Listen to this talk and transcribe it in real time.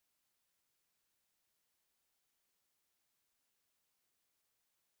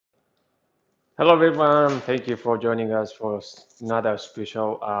Hello everyone, thank you for joining us for another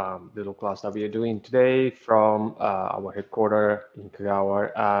special little class that we are doing today from our headquarters in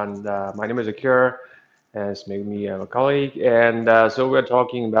Kagawa. And my name is Akira, and it's me and a colleague. And so we're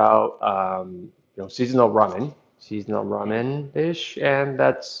talking about seasonal ramen dish, and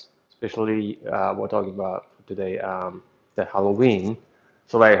that's especially we're talking about today the Halloween.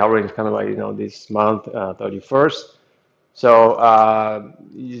 So like Halloween is kind of like this month 31st. So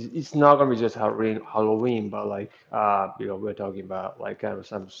it's not gonna be just Halloween, but like we're talking about like kind of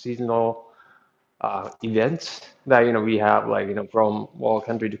some seasonal events that we have like from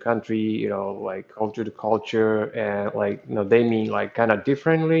country to country, like culture to culture, and like they mean like kind of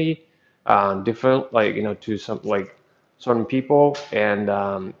differently, different like to some like certain people and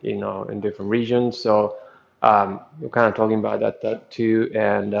in different regions. So we're kind of talking about that too,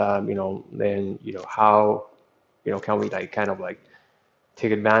 and then how can we like kind of like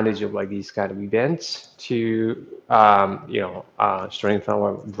take advantage of like these kind of events to strengthen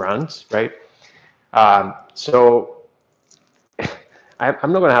our brands, right? So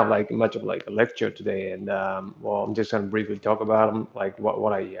I'm not gonna have like much of like a lecture today, and well, I'm just gonna briefly talk about like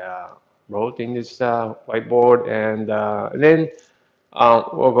what I wrote in this whiteboard, and then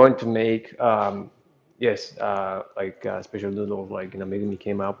we're going to make yes like special noodles like Megumi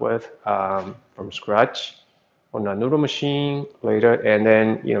came up with from scratch on a noodle machine later, and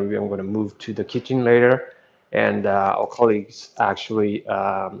then we're going to move to the kitchen later, and our colleagues actually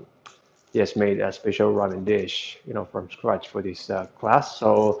yes made a special ramen dish from scratch for this class.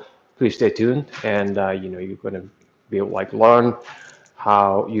 So please stay tuned, and you're going to be able like learn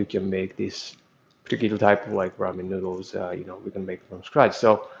how you can make this particular type of like ramen noodles. We can make from scratch.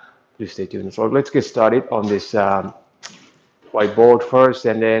 So please stay tuned. So let's get started on this whiteboard first,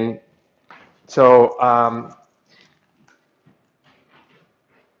 and then so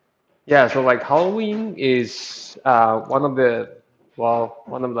yeah, so like Halloween is one of the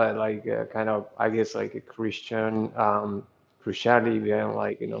like kind of I guess like a Christian Christianity,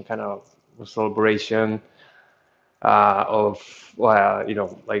 like kind of a celebration of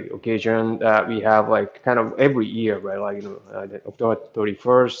like occasion that we have like kind of every year, right? Like the October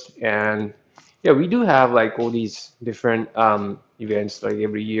 31st, and yeah, we do have like all these different events like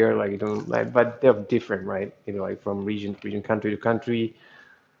every year, like like, but they're different, right? Like from region to region, country to country,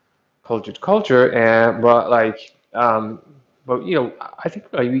 culture to culture, and but I think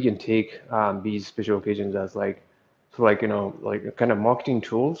like we can take these special occasions as like so like like kind of marketing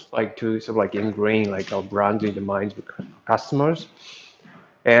tools like to sort of like ingrain like our brand in the minds of customers.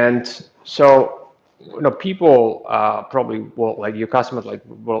 And so people probably will like your customers like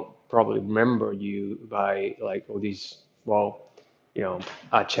will probably remember you by like all these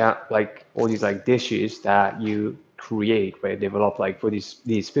chat like all these like dishes that you create, right? Develop like for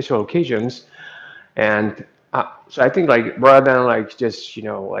these special occasions. And so I think like rather than like just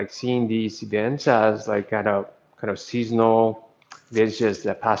like seeing these events as like kind of seasonal events just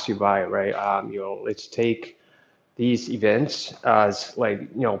that pass you by, right? Let's take these events as like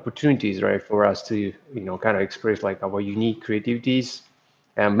opportunities, right, for us to kind of express like our unique creativities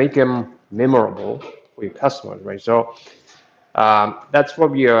and make them memorable for your customers, right? So that's what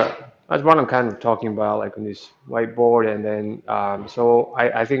we are. That's what I'm kind of talking about, like on this whiteboard. And then, so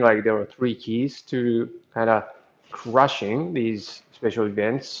I think like there are three keys to kind of crushing these special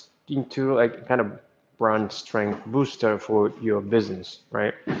events into like kind of brand strength booster for your business,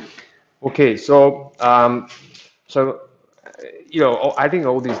 right? Okay, so I think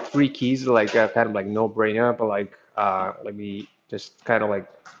all these three keys are like kind of like no-brainer, but like let me just kind of like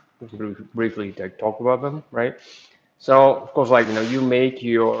briefly like talk about them, right? So of course, like you make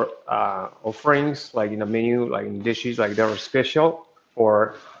your offerings like in a menu, like in dishes, like they're special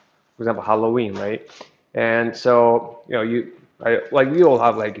for example, Halloween, right? And so like we all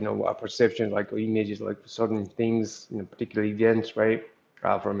have like a perception, like or images, like certain things, particular events, right,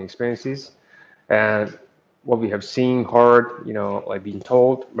 from experiences, and what we have seen, heard, like being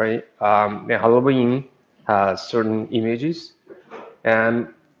told, right? And Halloween has certain images,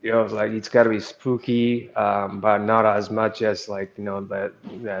 and like it's got to be spooky, but not as much as like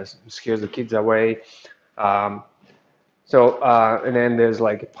that scares the kids away. Um, and then there's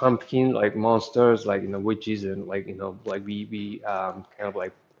like pumpkin, like monsters, like witches, and like like we kind of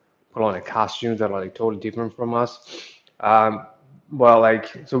like put on a costume that are like totally different from us. Um, well,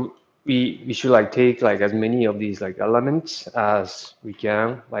 like so we should like take like as many of these like elements as we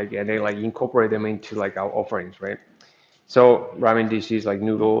can, like and then like incorporate them into like our offerings, right? So ramen dishes like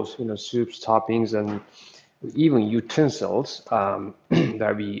noodles, soups, toppings, and even utensils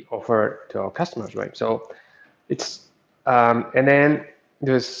that we offer to our customers, right? So it's and then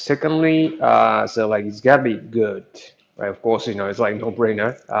there's secondly, so like it's gotta be good, right? Of course, it's like no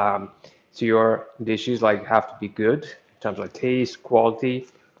brainer. So your dishes like have to be good in terms of taste, quality,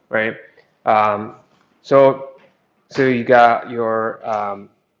 right? Um, so so you got your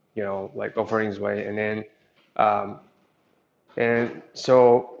like offerings, right? Um, and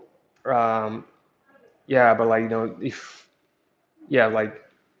so um, yeah, but like if yeah,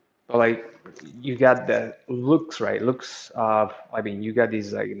 but like you got the looks, right? Looks of, I mean, you got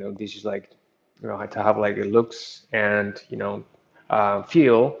these like, dishes like, to have like a looks and,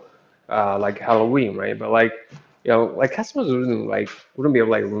 feel like Halloween, right? But like, like customers wouldn't be able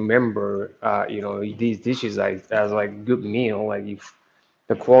to like remember, these dishes like as like good meal, like if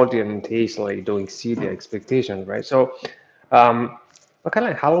the quality and taste like don't exceed the expectations, right? So, but kind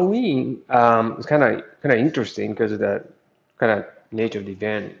of Halloween is kind of interesting because of the kind of nature of the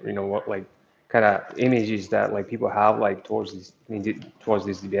event. What like kind of images that like people have like towards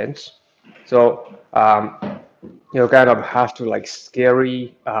these events. So kind of have to like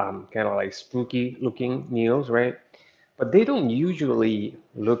scary, kind of like spooky looking meals, right? But they don't usually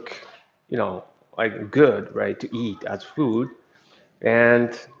look, like good, right, to eat as food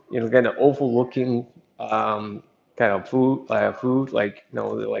and kind of overlooking kind of food like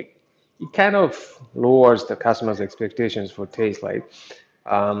like it kind of lowers the customer's expectations for taste like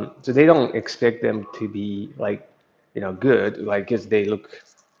so they don't expect them to be like good like because they look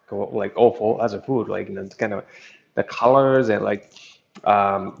like awful as a food like it's kind of the colors and like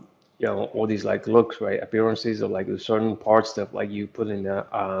all these like looks right appearances of like certain parts that like you put in a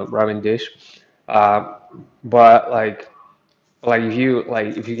ramen dish uh, but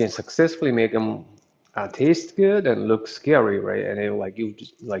if you can successfully make them taste good and look scary, right? And it like you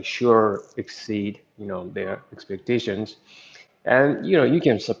just like sure exceed their expectations, and you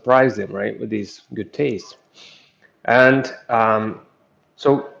can surprise them, right, with these good tastes. And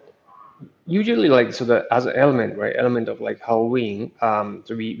so usually like so the as an element, right, element of like Halloween,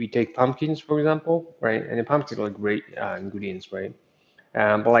 so we take pumpkins for example, right, and the pumpkins are like great ingredients, right?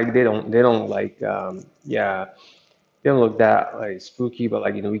 But like they don't like they don't look that like spooky, but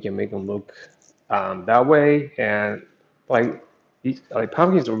like we can make them look that way. And like these like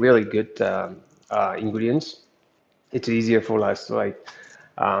pumpkins are really good ingredients. It's easier for us to like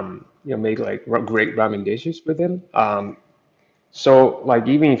make like great ramen dishes with them. So like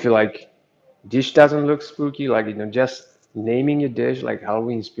even if you like dish doesn't look spooky, like just naming your dish like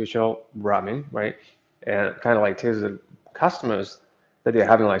Halloween special ramen, right? And kind of like tells the customers that they're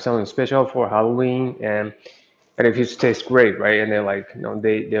having like something special for Halloween and if it tastes great, right? And they're like,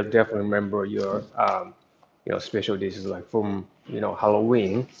 they'll definitely remember your special dishes like from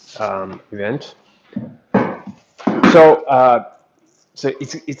Halloween event. So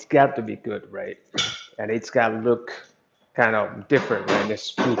it's got to be good, right? And it's got to look kind of different, right? It's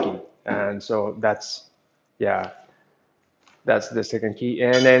spooky, and so yeah, that's the second key.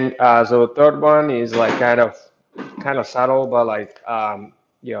 And then so the third one is like kind of subtle, but like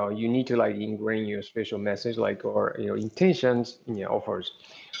you need to like ingrain your special message, like or intentions in your offers,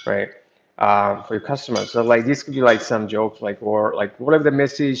 right? For your customers. So like this could be like some jokes, like or like what are the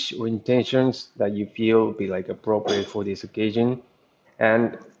message or intentions that you feel would be like appropriate for this occasion,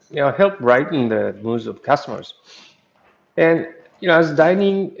 and help brighten the moods of customers. And as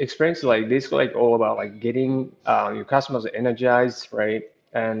dining experience like this, like all about like getting your customers energized, right?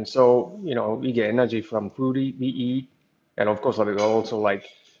 And so we get energy from food we eat, and of course like also like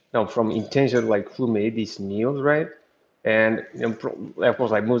from intention like who made these meals, right? And of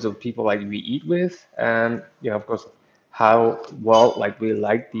course like most of the people like we eat with, and of course how well like we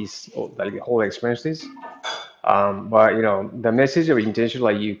like these like the whole experiences. But the message or intention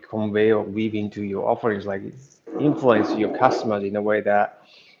like you convey or weave into your offerings like influence your customers in a way that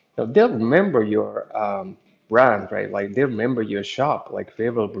they'll remember your brand, right? Like they remember your shop like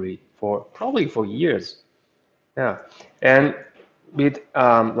favorably for probably for years. Yeah, and with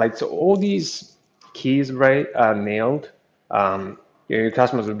like so all these keys, right, are nailed. Your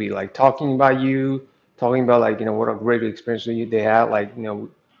customers will be like talking about you, talking about like what a great experience they had, like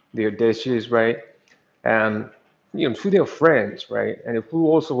their dishes, right? And to their friends, right? And if who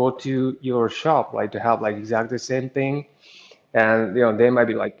also go to your shop, like to have like exactly the same thing, and they might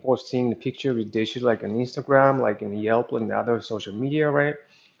be like posting the picture with dishes like on Instagram, like in Yelp and other social media, right?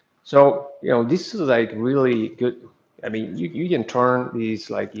 So this is like really good. I mean, you can turn these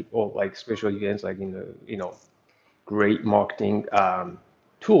like like special events like in the great marketing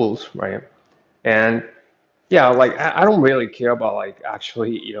tools, right? And yeah, like I don't really care about like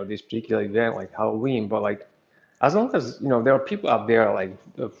actually this particular event like Halloween, but like as long as there are people out there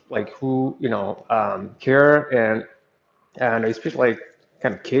like who care and especially like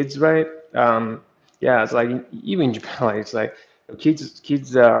kind of kids, right? Yeah, it's like even in Japan, like, it's like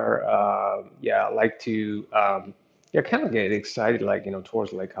kids are yeah, like to yeah, kind of get excited, like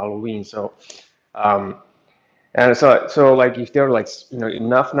towards like Halloween. So um, and so like if there are like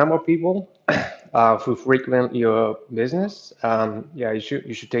enough number of people who frequent your business, yeah, you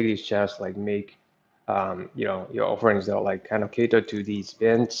should take this chance, like make your offerings that like kind of cater to these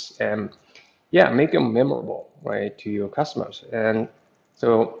events, and yeah, make them memorable, right, to your customers. And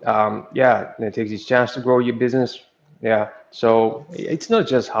so yeah, it takes this chance to grow your business. Yeah, so it's not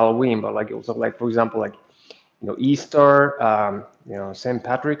just Halloween, but like also like for example like Easter, St.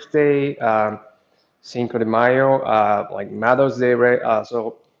 Patrick's Day, Cinco de Mayo, like Mother's Day, right?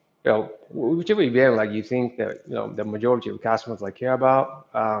 So, whichever event like you think that the majority of customers like care about,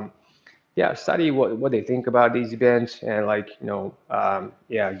 yeah, study what they think about these events, and like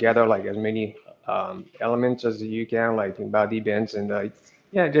yeah, gather like as many elements as you can like about the events, and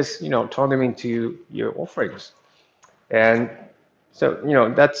yeah, just turn them into your offerings. And so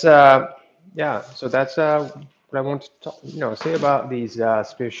that's yeah, so that's what I want to talk, say about these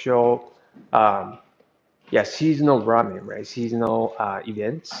special yeah, seasonal ramen, right? Seasonal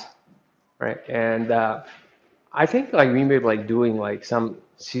events, right? And I think like we may be like doing like some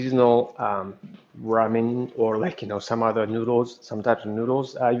seasonal ramen, or like some other noodles, some types of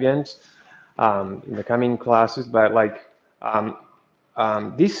noodles events in the coming classes. But like um,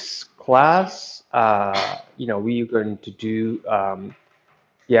 this class, we're going to do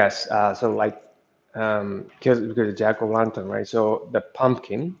yes. So like because of Jack o' Lantern, right? So the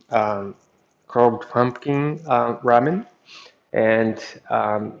pumpkin, carved pumpkin ramen. And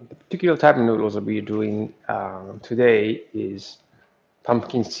the particular type of noodles that we're doing today is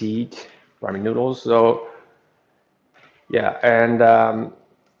pumpkin seed ramen noodles. So yeah, and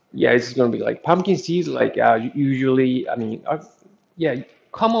yeah, it's going to be like pumpkin seeds, like usually, I mean, yeah,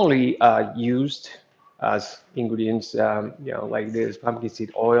 commonly used as ingredients. Like there's pumpkin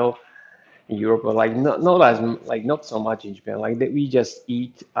seed oil in Europe, but like not as like not so much in Japan. Like that we just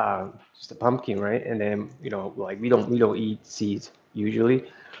eat just a pumpkin, right? And then like we don't eat seeds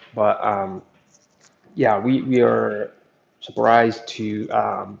usually, but yeah, we are surprised to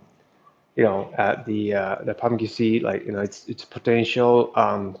at the pumpkin seed, like its potential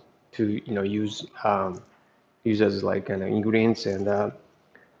to use as like kind of ingredients. And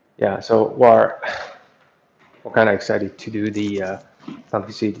yeah, so we're kind of excited to do the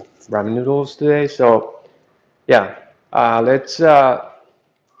pumpkin seed ramen noodles today. So yeah, let's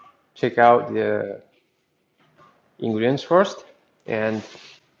check out the ingredients first. And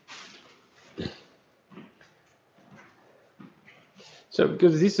so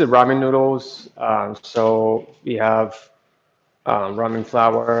because this is ramen noodles, so we have ramen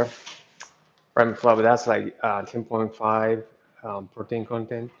flour. Ramen flour, that's like 10.5 protein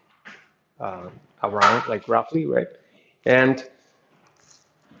content, um, around like roughly, right? And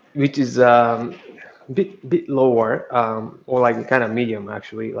which is bit lower, or like kind of medium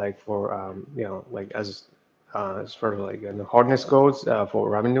actually, like for like as far as like the hardness goes for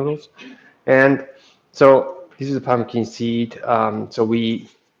ramen noodles. And so this is a pumpkin seed. So we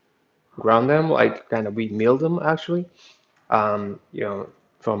ground them, like kind of we mill them actually,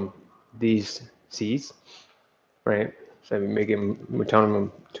 from these seeds, right? So we turn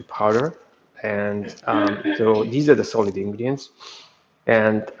them to powder, and so these are the solid ingredients.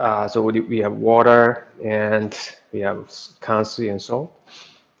 And so we have water, and we have kansu and salt.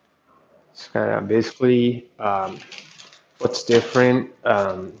 It's kind of basically what's different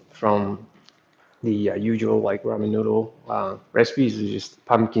from the usual like ramen noodle recipes is just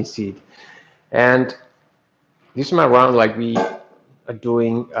pumpkin seed. And this time around, like we are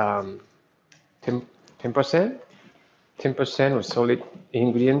doing 10, 10%, 10% of solid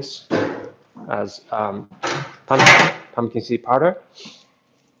ingredients as pumpkin seed powder.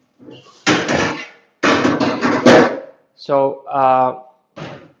 So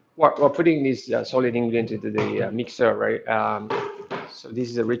we're putting these solid ingredients into the mixer, right? So this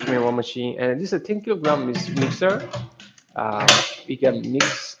is a Richmond one machine, and this is a 10 kilogram mixer. Uh, we can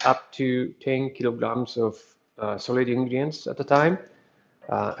mix up to 10 kilograms of solid ingredients at a time,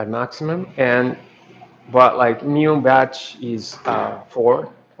 at maximum. And but like minimum batch is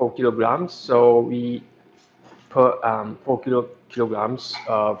four kilograms. So we put 4 kilograms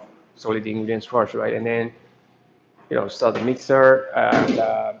of solid ingredients first, right? And then start the mixer.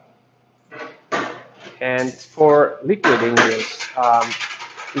 And for liquid ingredients,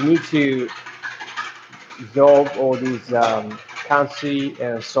 we need to dissolve all these calcium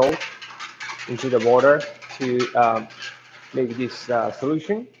and salt into the water to make this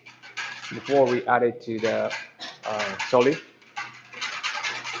solution before we add it to the solid.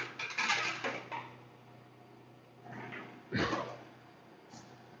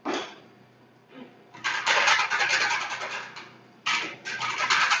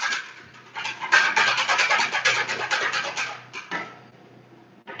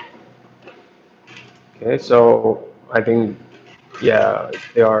 Okay, so I think, yeah,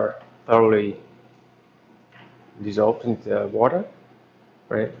 they are thoroughly dissolved in the water,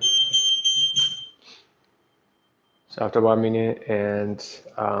 right? So after 1 minute, and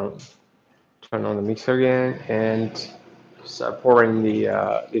turn on the mixer again, and start pouring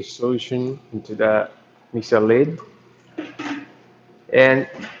the solution into the mixer lid. And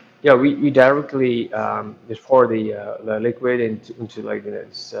yeah, we directly just pour the liquid into like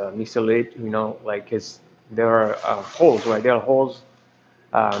this mixer lid. You know, like there are holes, right? There are holes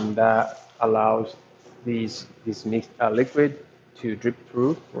that allows this mixed liquid to drip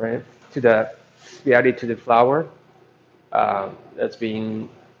through, right? To be added to the flour that's being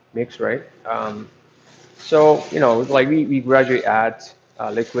mixed, right? So you know, like we gradually add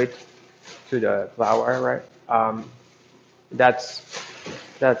liquid to the flour, right? That's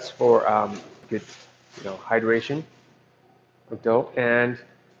that's for good, you know, hydration of dough, and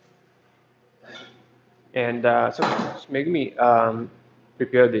so it's making me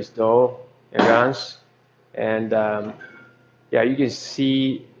prepare this dough in advance, and yeah, you can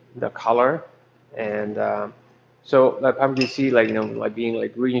see the color, and so like pumpkin seed, like you know, like being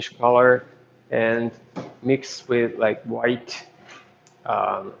like greenish color, and mixed with like white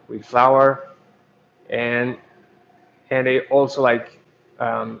with flour, and it also like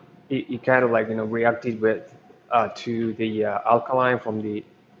it kind of like you know reacted with to the alkaline from the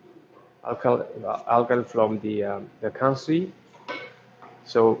country,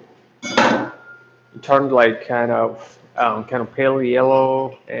 so it turned like kind of pale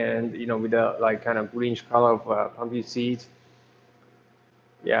yellow, and you know with a like kind of greenish color of pumpkin seeds.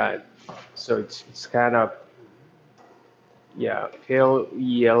 Yeah, so it's kind of, yeah, pale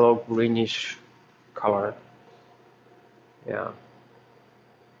yellow greenish color. Yeah,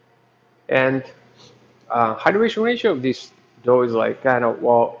 and hydration ratio of this dough is like kind of,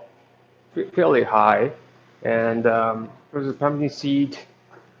 well, fairly high, and because the pumpkin seed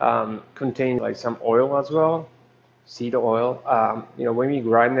contains like some oil as well, seed oil. You know, when we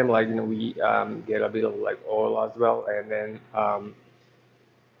grind them, like you know, we get a bit of like oil as well, and then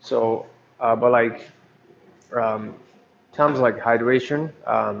so, but like um, terms like hydration,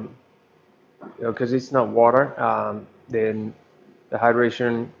 you know, because it's not water, then the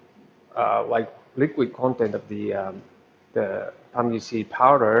hydration, like liquid content of the pumpkin seed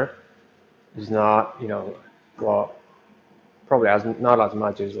powder is not, you know, well, probably as not as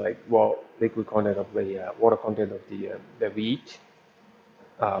much as like, well, liquid content of the water content of the wheat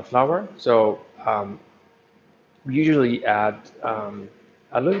flour. So we usually add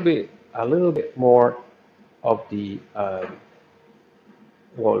a little bit more of the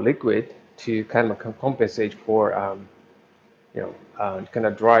well, liquid to kind of compensate for you know kind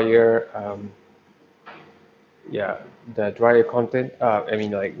of drier yeah, the drier content. I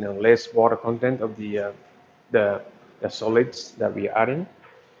mean, like you know, less water content of the the solids that we are adding.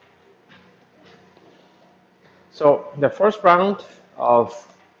 So the first round of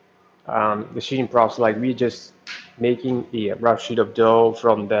the sheeting process, like we just making the rough sheet of dough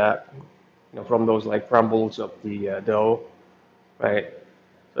from the, you know, from those like crumbles of the dough, right?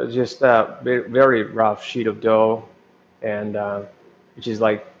 So it's just a very rough sheet of dough, and which is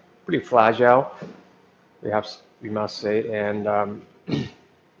like pretty fragile. We must say, and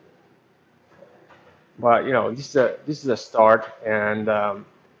but you know, this is a start, and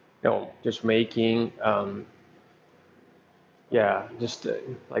you know, just making yeah, just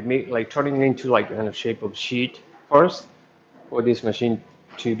like turning it into like kind of shape of sheet first for this machine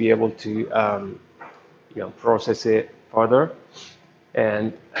to be able to you know, process it further,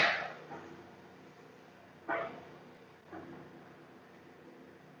 and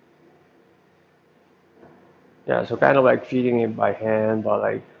yeah, so kind of like feeding it by hand, but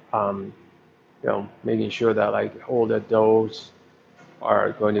like you know, making sure that like all the doughs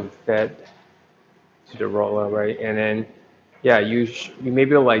are going to be fed to the roller, right? And then yeah, you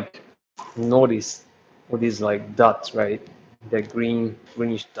maybe like notice all these like dots, right? The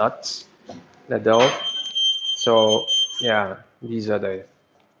greenish dots, the dough. So yeah, these are the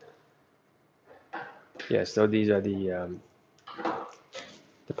yeah. So these are the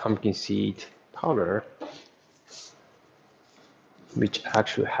pumpkin seed powder, which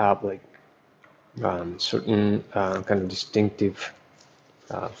actually have like certain kind of distinctive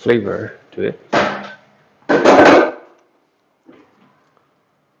flavor to it.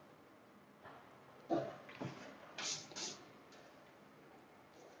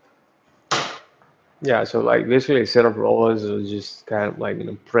 Yeah, so like basically a set of rollers is just kind of like you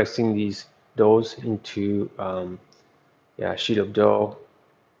know pressing these doughs into yeah, a sheet of dough,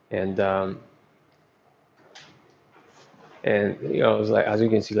 and and you know it's like, as you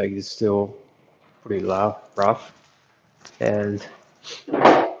can see, like it's still pretty rough. And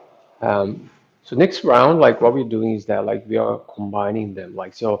um, so next round, like what we're doing is that like we are combining them.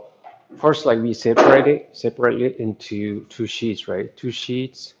 Like so, first like we separate it into two sheets, right? Two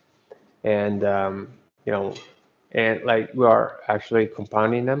sheets, and you know, and like we are actually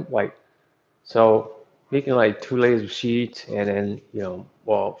compounding them. Like so, making like two layers of sheets, and then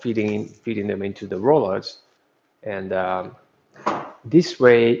well, feeding them into the rollers, and this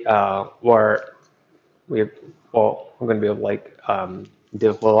way, we well, we're gonna be able to like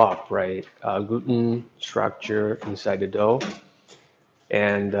develop right gluten structure inside the dough,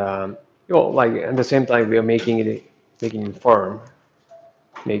 and like at the same time we are making it firm,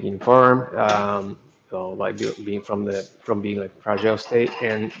 like being from being like fragile state,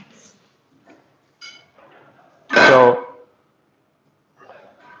 and so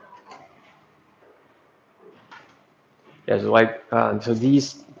yes, like so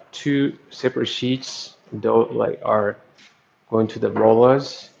these two separate sheets dough like are going to the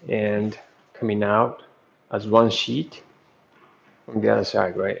rollers and coming out as one sheet on the other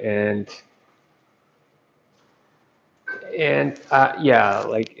side, right? And yeah,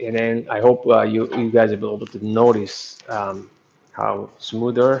 like, and then I hope you guys will be able to notice how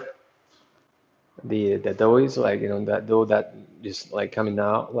smoother the dough is, like that dough that is like coming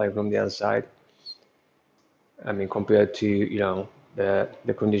out like from the other side. I mean, compared to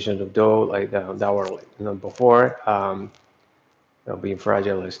the conditions of dough like that were like before, being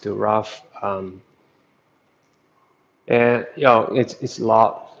fragile is too rough, and it's a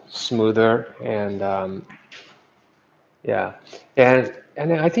lot smoother, and yeah, and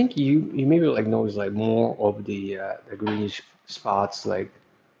then I think you maybe like notice like more of the greenish spots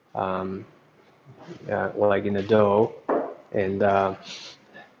um like in the dough, and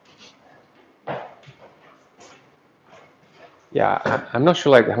yeah, I'm not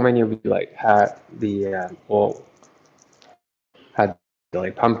sure like how many of you like had the or had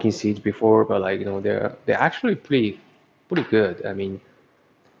like pumpkin seeds before, but like they're actually pretty good. I mean,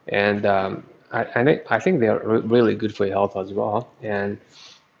 and I think they're really good for your health as well.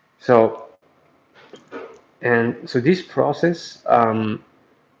 So so this process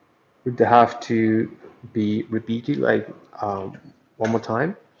would have to be repeated like one more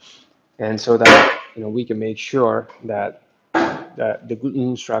time, and so that we can make sure that the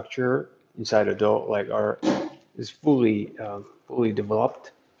gluten structure inside the dough like are is fully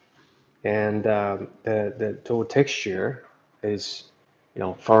developed, and the dough texture is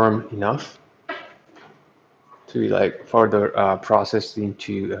firm enough to be like further processed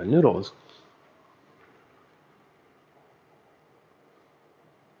into noodles.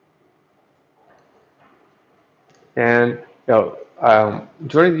 And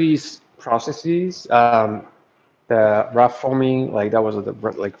during these processes, the rough forming, like that was the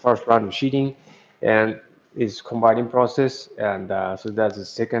like first round of sheeting, and is combining process, and so that's the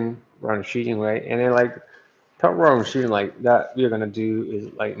second round of sheeting, right? And then like third round of sheeting, like that we're gonna do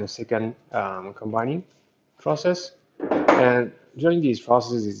is like in the second combining process, and during these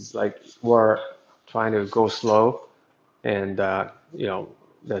processes, it's like we're trying to go slow, and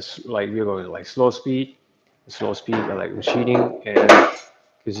that's like we're going like slow speed, like machining, and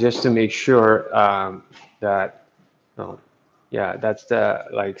it's just to make sure that um, yeah, that's the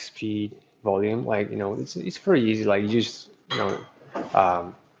like speed volume, like it's pretty easy, like you just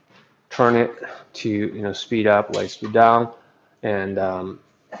um, turn it to speed up, like speed down, and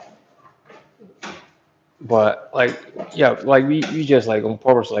but like yeah, like we just like on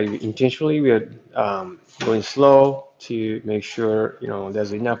purpose, like intentionally we're going slow to make sure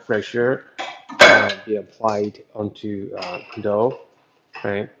there's enough pressure be applied onto dough,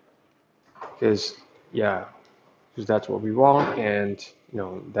 right? Because yeah, because that's what we want, and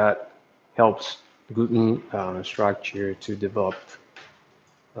that helps gluten structure to develop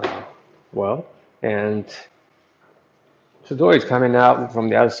uh, well, and so dough is coming out from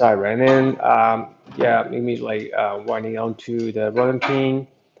the other side, right? And then yeah, maybe like winding onto the rolling pin,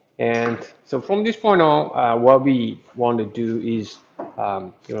 and so from this point on, what we want to do is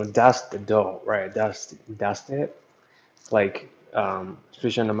dust the dough, right? Dust it like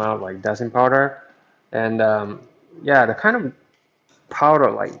sufficient amount like dusting powder, and yeah, the kind of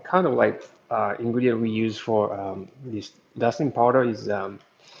powder like ingredient we use for this dusting powder is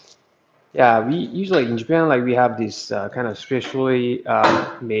yeah, we usually in Japan like we have this kind of specially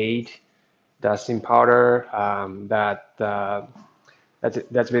made dusting powder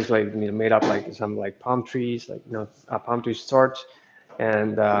that's basically made up like some like palm trees, like palm tree starch,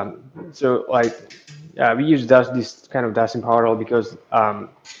 and so like we use this kind of dusting powder because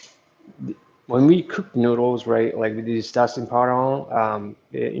when we cook noodles, right, like with this dusting powder on,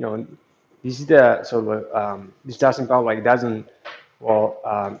 this is the so this doesn't call like doesn't well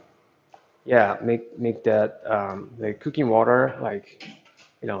yeah make that the cooking water like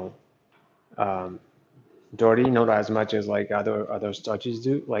you know um, dirty, not as much as like other starches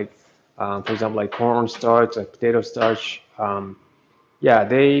do. Like for example, like corn starch, like potato starch. Yeah,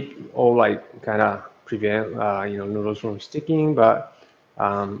 they all like kind of prevent noodles from sticking. But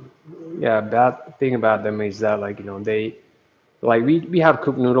um, yeah, bad thing about them is that like they like we have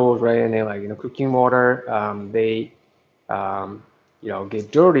cooked noodles, right? And they like cooking water. They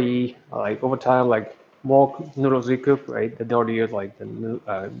get dirty like over time. Like more noodles we cook, right? The dirtier like the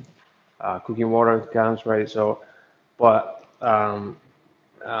cooking water comes, right? So, but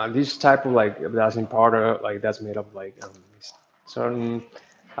this type of like abdancing powder, like that's made of like certain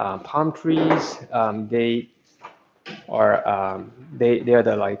palm trees. They are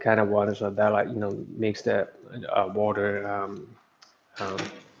the like kind of waters that like makes the water um,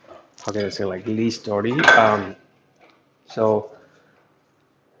 how can I say like least dirty. So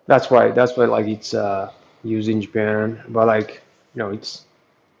that's why like it's used in Japan, but like it's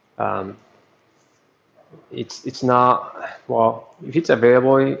um, it's not well if it's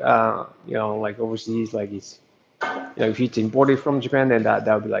available like overseas like it's if it's imported from Japan then that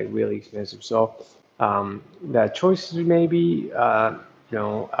would be like really expensive. So the choices maybe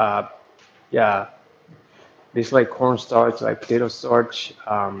yeah this like cornstarch like potato starch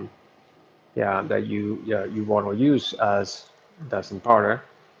yeah that you want to use as dusting powder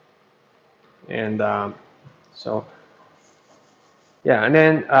and so yeah and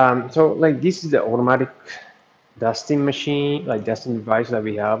then so like this is the automatic dusting machine, like dusting device that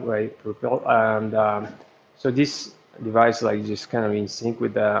we have, right? Propel, and so this device like just kind of in sync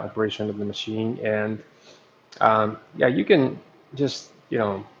with the operation of the machine, and yeah, you can just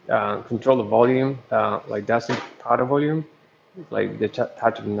control the volume, like dusting powder volume, like the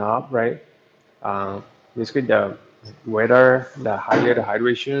touch of the knob, right? Basically, the wetter, the higher the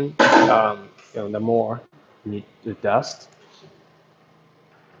hydration, the more you need to dust,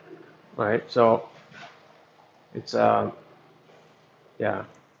 right? So it's yeah.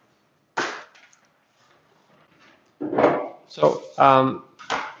 So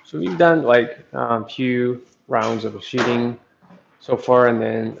so we've done like a few rounds of sheeting so far, and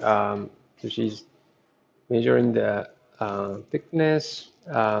then so she's measuring the thickness.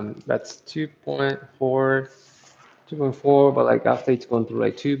 That's 2.4, 2.4, but like after it's gone through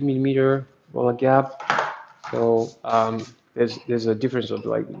like 2 millimeter roller gap. So there's a difference of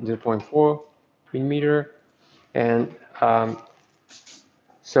like 0.4 millimeter, and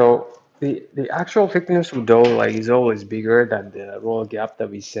so the actual thickness of dough like is always bigger than the roll gap that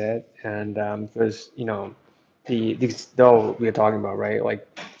we set, and because the this dough we're talking about, right? Like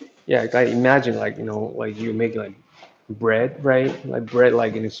yeah, I imagine like like you make like bread, right? Like bread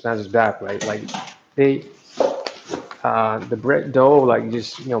like in expands back, right? Like they the bread dough like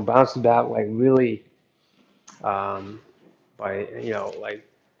just bounces back like really um, by like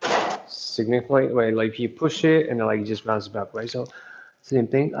significantly, right? Like if you push it and then like it just bounces back, right? So same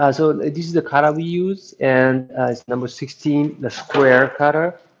thing. So this is the kata we use, and it's number 16, the square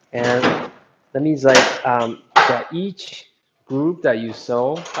kata, and that means like that each group that you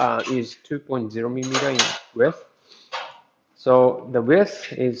sew is 2.0 millimeter in width. So the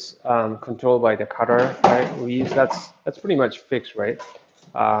width is controlled by the cutter, right? We use that's pretty much fixed, right?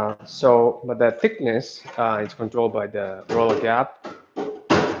 So but the thickness is controlled by the roller gap,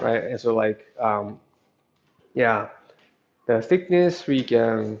 right? And so like yeah, the thickness we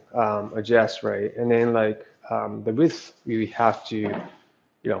can adjust, right? And then like the width we have to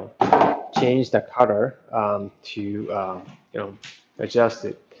change the cutter to adjust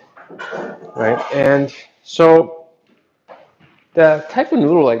it, right? And so the type of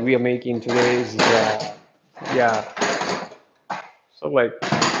noodle like we are making today is yeah. So like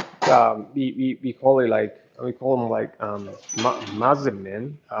we call it like we call them like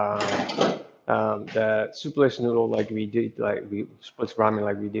mazemen. The soupless noodle like we did like we split ramen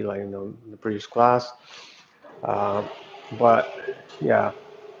like we did like in the previous class. Uh, but yeah,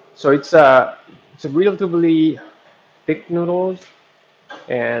 so it's a relatively thick noodles,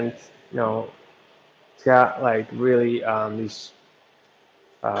 and it's got like really this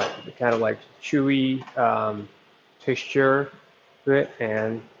kind of like chewy texture to it,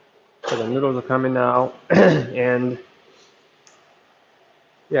 and so the noodles are coming out, and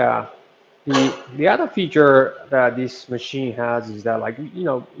yeah, the other feature that this machine has is that like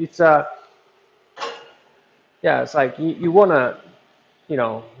it's yeah it's like you wanna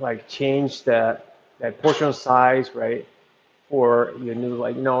like change that portion size, right? For your noodle,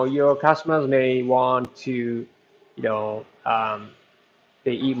 like your customers may want to you know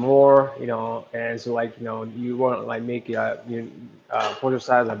they eat more, and so like you want to like make portion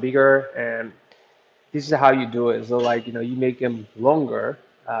size like bigger, and this is how you do it. So like you make them longer.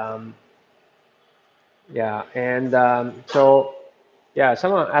 Um, yeah, and yeah,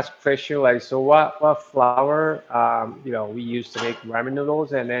 someone asked a question like, so what flour we use to make ramen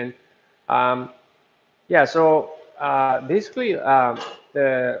noodles, and then um, yeah, so basically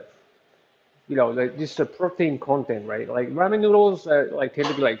the just the protein content, right? Like ramen noodles like tend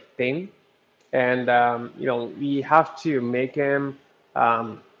to be like thin, and we have to make them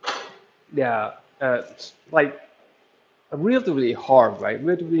um, yeah like relatively hard, right?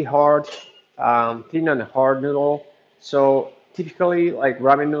 Relatively hard, thin and hard noodle. So typically, like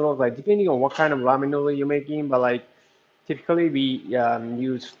ramen noodles, like depending on what kind of ramen noodle you're making, but like typically we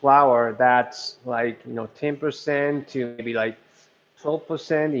use flour that's like 10% to maybe like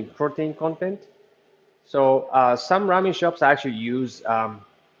 12% in protein content. So some ramen shops actually use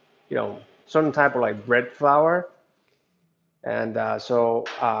certain type of like bread flour, and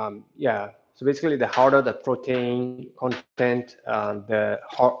yeah, so basically, the harder the protein content, the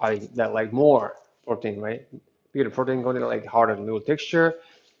like more protein, right? Bigger the protein content, like harder the noodle texture.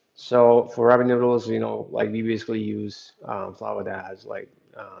 So for ramen noodles, like we basically use flour that has like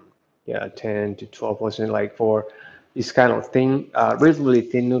yeah, 10 to 12%, like for this kind of thin, relatively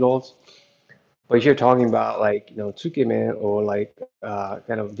thin noodles. But if you're talking about like tsukemen or like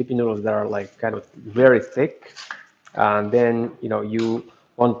kind of dipping noodles that are like kind of very thick, and then you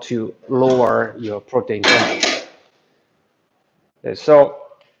want to lower your protein content. So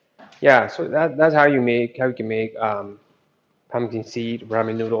yeah, so that's how you can make pumpkin seed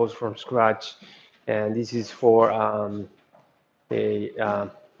ramen noodles from scratch, and this is for a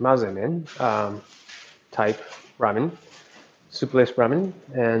mazemen type ramen, soupless ramen,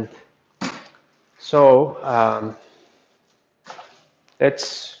 and so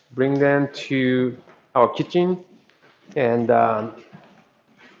let's bring them to our kitchen, and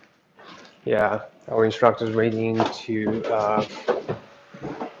yeah, our instructor's waiting to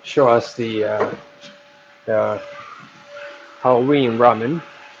show us the Halloween ramen.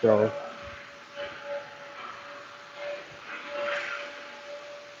 So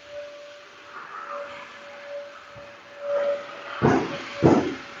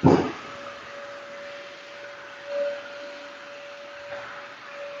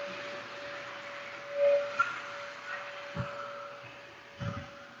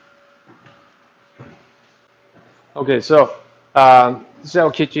okay, so this is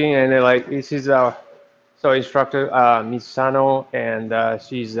our kitchen, and like this is our instructor Miss Sano, and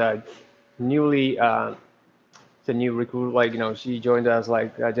she's newly the new recruit. Like she joined us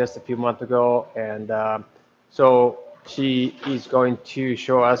like just a few months ago, and so she is going to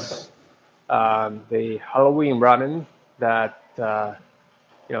show us the Halloween ramen that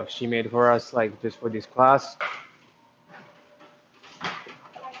she made for us, like just for this class.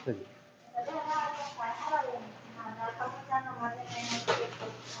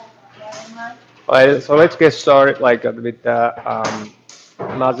 All right, so let's get started like with the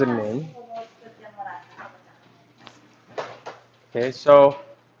mazemen. Okay, so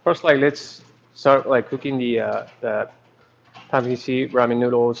first like let's start like cooking the pumpkin seed ramen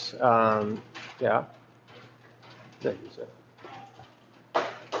noodles. Yeah.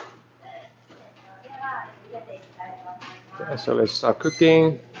 Yeah, so let's start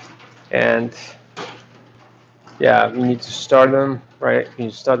cooking, and yeah, we need to start them, right? We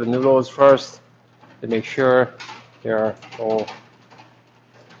need to start the noodles first to make sure they're all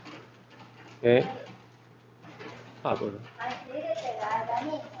okay. Ah, good.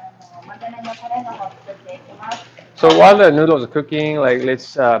 So while the noodles are cooking, like let's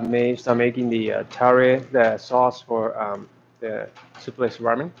start making the tare, the sauce for the soupless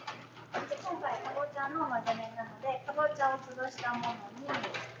ramen.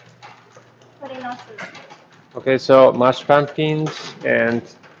 Okay, so mashed pumpkins, and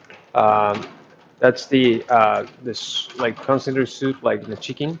um, that's the this like concentrated soup, like the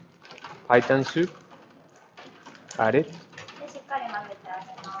chicken python soup. Add it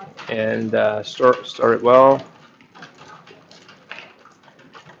and stir it well.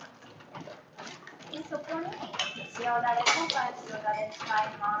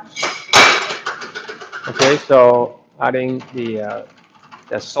 Okay, so adding the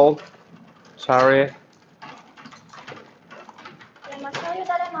salt, sari.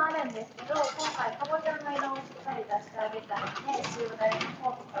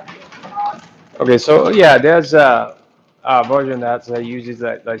 Okay, so yeah, there's a version that uses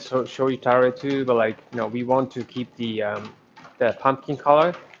like shoyu tare too, but like we want to keep the pumpkin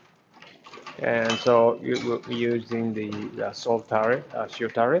color, And so you will be using the salt tare,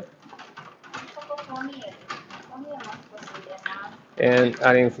 shio tare, and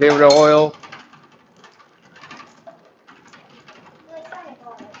adding flavor oil.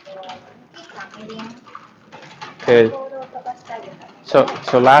 Okay.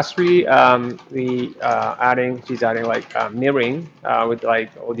 So lastly, she's adding like mirroring with like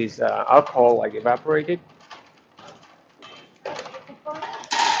all these alcohol like evaporated.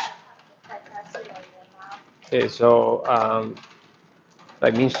 Okay, so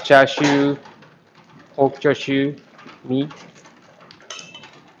like minced chashu, pork chashu, meat.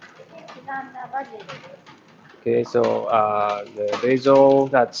 Okay, so the basil,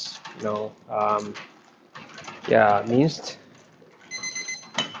 that's yeah, minced.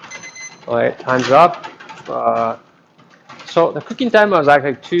 All right, hands up. Uh, so the cooking time was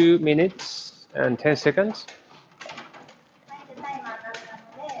actually 2 minutes and 10 seconds.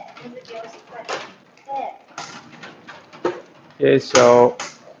 Okay, so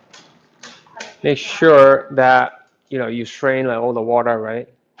make sure that you strain like all the water, right?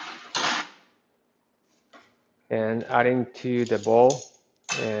 And adding to the bowl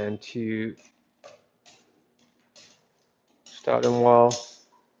and to start them well.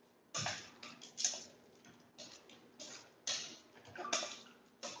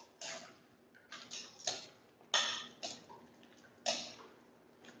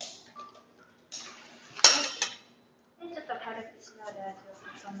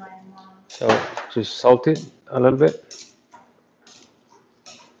 So just salt it a little bit.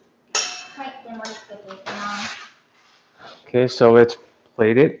 Okay, so let's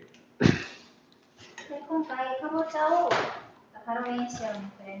plate it.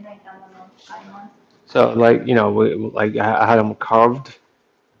 So like I had them carved,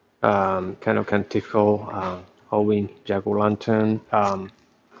 kind of typical Halloween jack o' lantern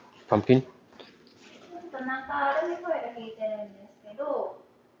pumpkin.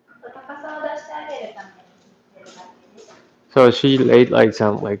 So she laid like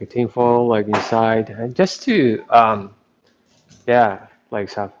some like a tin foil like inside, and just to yeah, like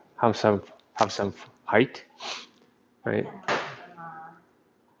have some height, right?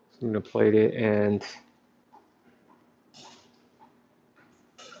 So I'm gonna plate it and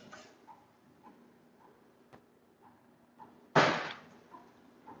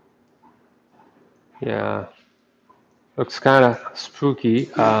yeah, looks kind of spooky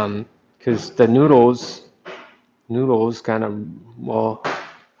because the noodles kind of well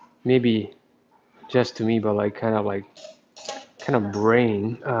maybe just to me, but like kind of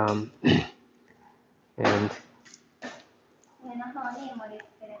brain and and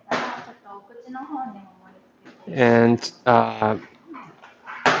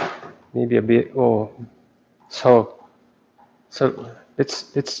maybe a bit. Oh, so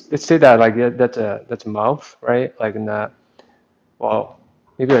let's say that like that's a mouth, right? Like in that. Well,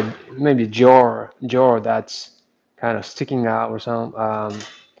 maybe jaw that's kind of sticking out or something.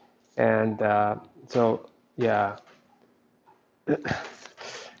 And so yeah,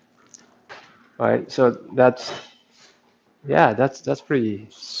 right. So that's pretty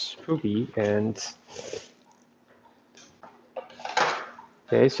spooky. And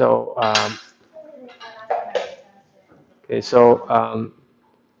okay, so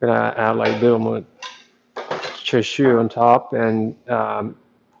gonna add like a little more chashu on top, and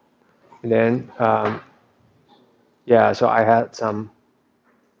then yeah. So I had some.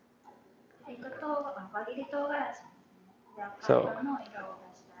 So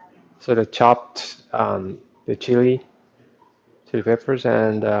so the chopped the chili peppers,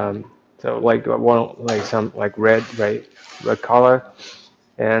 and so like one like some like red, right, red color,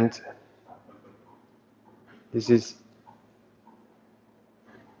 and this is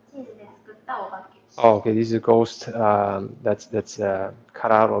oh, okay, this is a ghost that's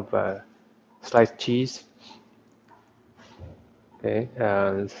cut out of sliced cheese. Okay,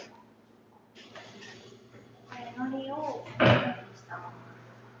 and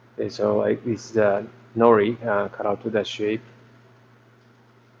okay, so like this nori cut out to that shape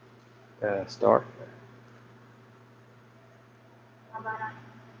start.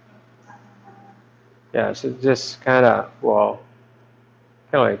 Yeah, so just kind of well,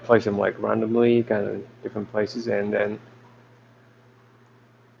 kind of like place them like randomly, kind of different places, and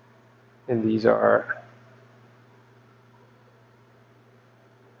these are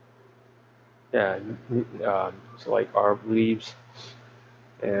yeah, so like our leaves,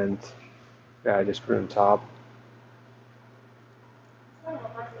 and yeah, I just put it on top.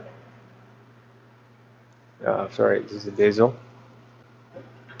 Sorry, this is the basil.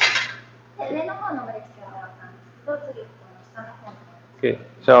 Okay,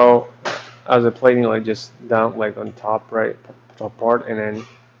 so as a plating like just down like on top, right, top part, and then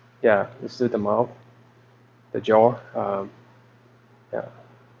yeah, let's do the mouth, the jaw. Yeah,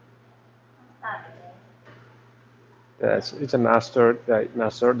 that's it's a master that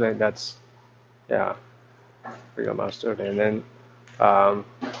master that's yeah, real mustard, and then um,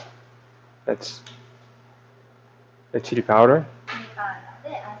 that's the chili powder,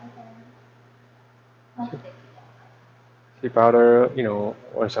 chili powder,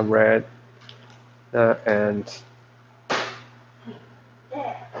 or some red,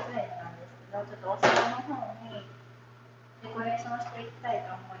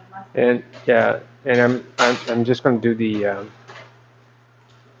 and yeah, and I'm just gonna do the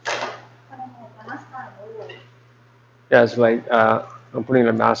yeah, it's like I'm putting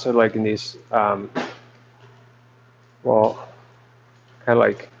the mustard like in this well, kind of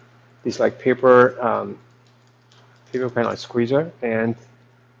like this like paper kind of like squeezer, and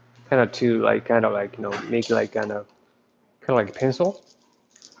kind of to like kind of like make like kind of like a pencil,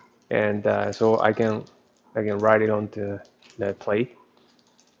 and so I can write it onto the plate.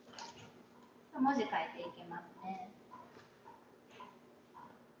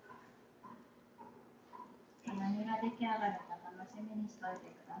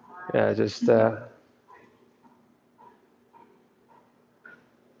 Yeah, just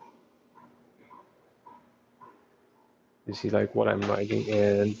you see like what I'm writing,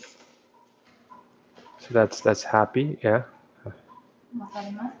 and so that's happy. Yeah,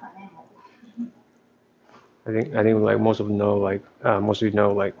 I think like most of you know like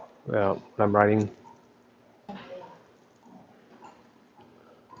what I'm writing.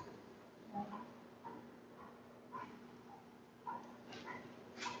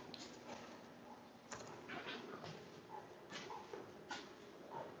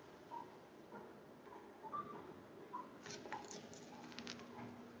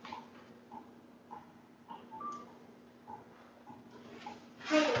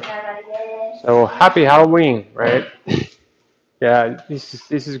 So happy Halloween, right? Yeah,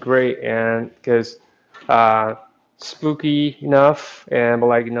 this is great, and because uh, spooky enough, and but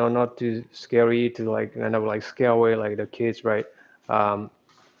like not too scary to like kind of like scare away like the kids, right? Um,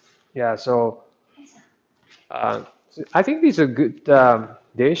 yeah, so uh, I think this is a good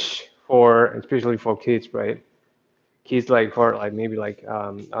dish for especially for kids, right? Kids like for like maybe like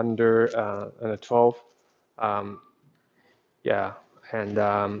under 12. Um, yeah,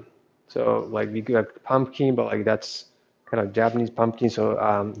 and so like we got pumpkin, but like that's kind of Japanese pumpkin, so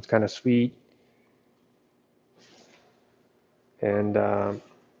it's kind of sweet and uh,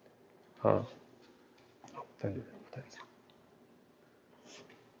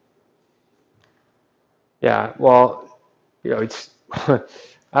 yeah, well, it's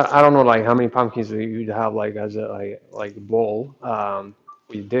I don't know like how many pumpkins you'd have like as a like bowl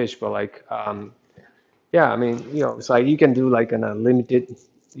with dish, but like yeah, I mean it's like you can do like an unlimited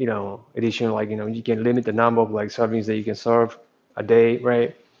edition, like you can limit the number of like servings that you can serve a day,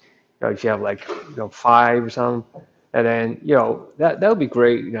 right? If you have like five or something, and then that would be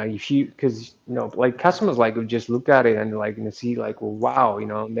great. If you because like customers like would just look at it and like see like, well, wow,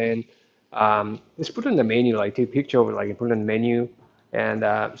 and then just put it in the menu, like take a picture of it, like and put it in the menu, and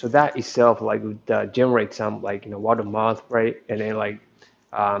so that itself like would generate some like word of mouth, right? And then like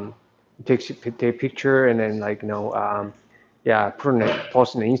um, take a picture and then like yeah,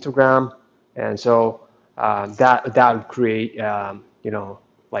 post on Instagram, and so that would create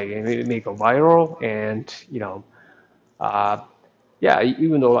like make a viral, and uh, yeah,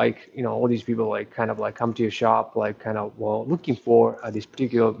 even though like all these people like kind of like come to your shop like kind of well looking for this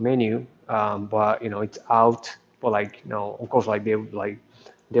particular menu, but it's out, but like of course like they would like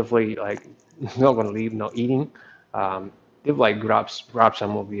definitely like not gonna leave not eating. They would like grab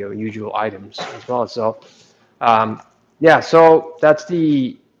some of your usual items as well. So yeah, so that's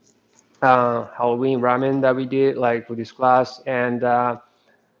the Halloween ramen that we did like for this class, and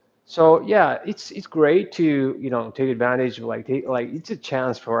so yeah, it's great to take advantage of like it's a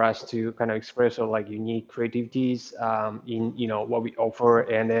chance for us to kind of express our like unique creativities in what we offer,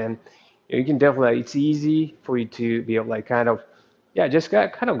 and then you can definitely it's easy for you to be able like kind of yeah just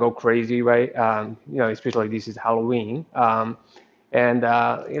kind of go crazy, right? Especially this is Halloween. And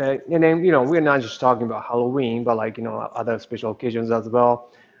and then we're not just talking about Halloween, but like other special occasions as well.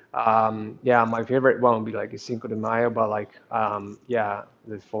 Yeah, my favorite one would be like Cinco de Mayo, but like yeah,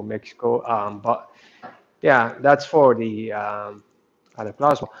 that's for Mexico. But yeah, that's for the other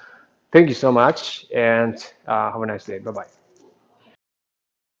class. Thank you so much, and have a nice day. Bye bye.